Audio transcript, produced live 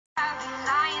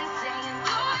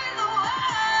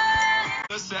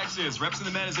sexes.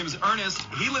 Representing the men, his name is Ernest.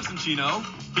 He lives in Chino.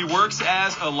 He works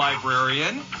as a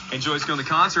librarian. Enjoys going to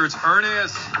concerts.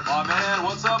 Ernest. Oh, man.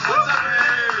 What's up? What's up?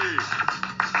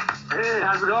 Hey,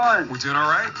 how's it going? We're doing all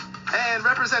right. And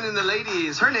representing the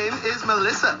ladies, her name is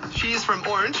Melissa. She's from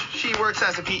Orange. She works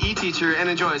as a PE teacher and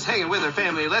enjoys hanging with her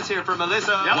family. Let's hear it for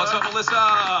Melissa. Yep. What's up, Melissa?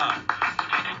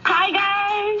 Hi,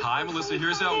 guys. Hi, Melissa.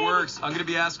 Here's how it works. I'm going to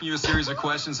be asking you a series of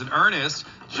questions. And Ernest,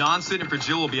 John, Sid, and for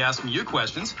Jill will be asking you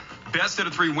questions. Best out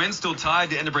of three wins, still tied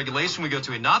to end of regulation. We go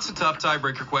to a not-so-tough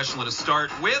tiebreaker question. Let us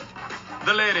start with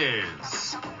the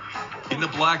ladies. In the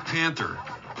Black Panther,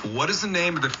 what is the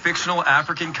name of the fictional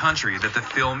African country that the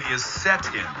film is set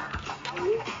in?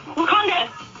 Wakanda.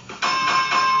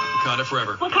 Wakanda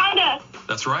forever. Wakanda.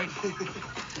 That's right.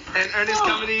 And Ernest,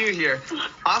 coming to you here.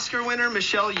 Oscar winner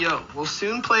Michelle Yeoh will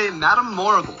soon play Madame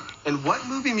Morrible in what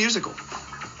movie musical?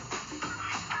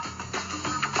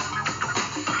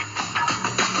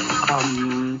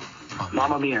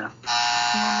 Mamma Mia.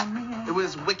 It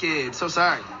was Wicked. So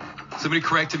sorry. Somebody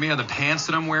corrected me on the pants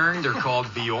that I'm wearing. They're called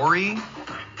Viore.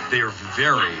 They are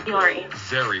very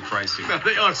pricey. No,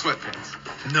 they are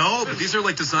sweatpants. No, but these are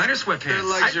like designer sweatpants. They're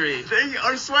luxury. They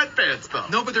are sweatpants, though.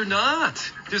 No, but they're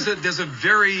not. There's a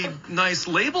very nice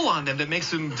label on them that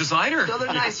makes them designer. No,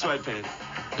 they're nice sweatpants.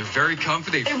 They're very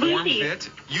comfy. They They're form bougie. fit.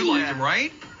 You like them,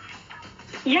 right?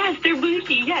 Yes, they're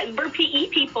bougie. Yes, we're PE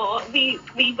people. We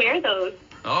wear those.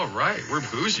 All right, we're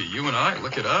bougie. You and I.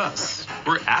 Look at us.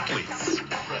 We're athletes.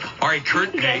 All right,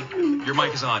 Kurt. Hey, your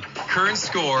mic is on. Current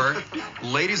score: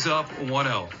 ladies up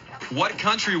 1-0. What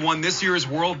country won this year's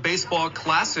World Baseball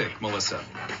Classic, Melissa?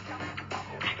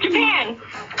 Japan.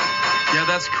 Yeah,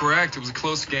 that's correct. It was a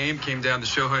close game. Came down to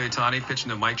Shohei Ohtani pitching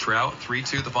to Mike Trout.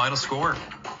 3-2 the final score.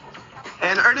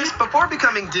 And Ernest, before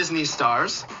becoming Disney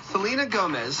stars, Selena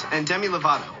Gomez and Demi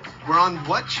Lovato were on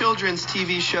what children's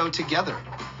TV show together?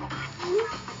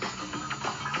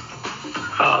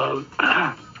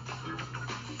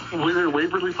 Winter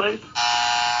Waverly Place?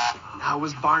 That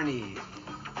was Barney.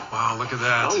 Wow, look at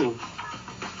that. Oh.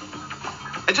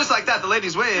 And just like that, the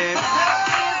ladies win.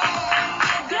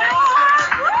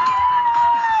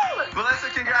 Melissa,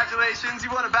 congratulations.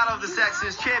 You won a Battle of the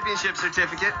Sexes championship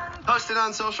certificate. Post it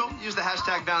on social, use the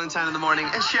hashtag Valentine in the morning,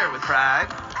 and share it with pride.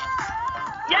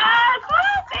 Yes. Woo,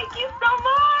 thank you so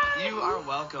much. You are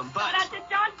welcome. But Shout out to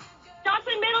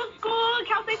Johnson Middle School,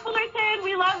 Cal State Fullerton.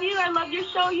 We love you. I love your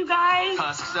show, you guys.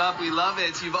 Tusks up, we love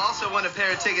it. You've also won a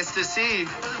pair of tickets to see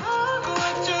Sam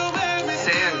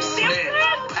Smith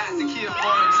at the Kia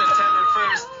Forum September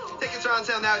 1st. Tickets are on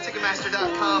sale now at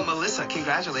Ticketmaster.com. Melissa,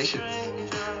 congratulations.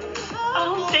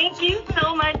 Oh, thank you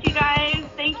so much, you guys.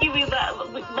 Thank you. We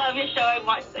love your show. I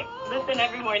watch listen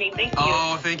every morning. Thank you.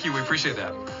 Oh, thank you. We appreciate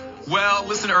that. Well,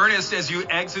 listen, Ernest, as you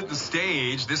exit the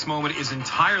stage, this moment is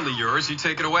entirely yours. You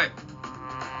take it away.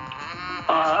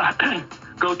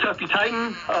 Go Tuffy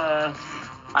Titan.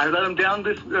 I let him down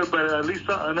but at least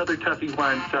another Tuffy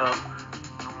won. So.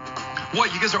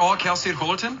 What, you guys are all Cal State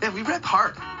Fullerton? Yeah, we rep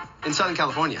hard in Southern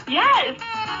California. Yes.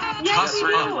 Yes, Tusks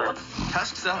we up. do.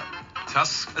 Tusks up.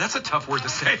 That's a tough word to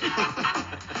say.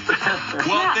 Well,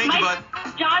 Yeah, thank you, bud.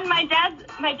 John, my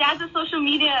dad's a social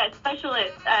media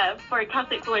specialist for Cal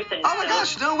State Fullerton. Oh my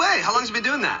gosh, no way. How long has he been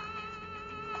doing that?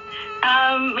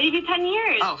 Maybe 10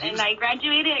 years. Oh, and I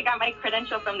graduated. I got my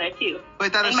credential from there too.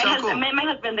 Wait, that is and so cool. I met my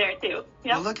husband there too.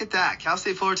 Yep. Well, look at that. Cal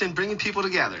State Fullerton bringing people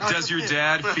together. Does your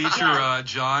dad feature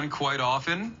John quite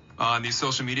often on these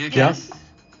social media accounts?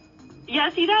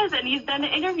 Yes, he does, and he's done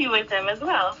an interview with him as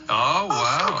well. Oh, wow.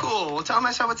 Oh, so cool. Well, tell him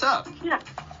I said what's up. Yeah.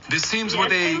 This seems Yes, what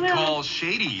they I will. call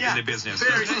shady in the business.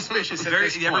 Very suspicious at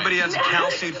this point. Everybody has Cal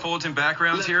State Fullerton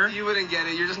backgrounds here. You wouldn't get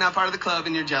it. You're just not part of the club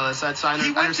and you're jealous. That's I He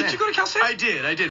went, understand. did you go to Cal State? I did.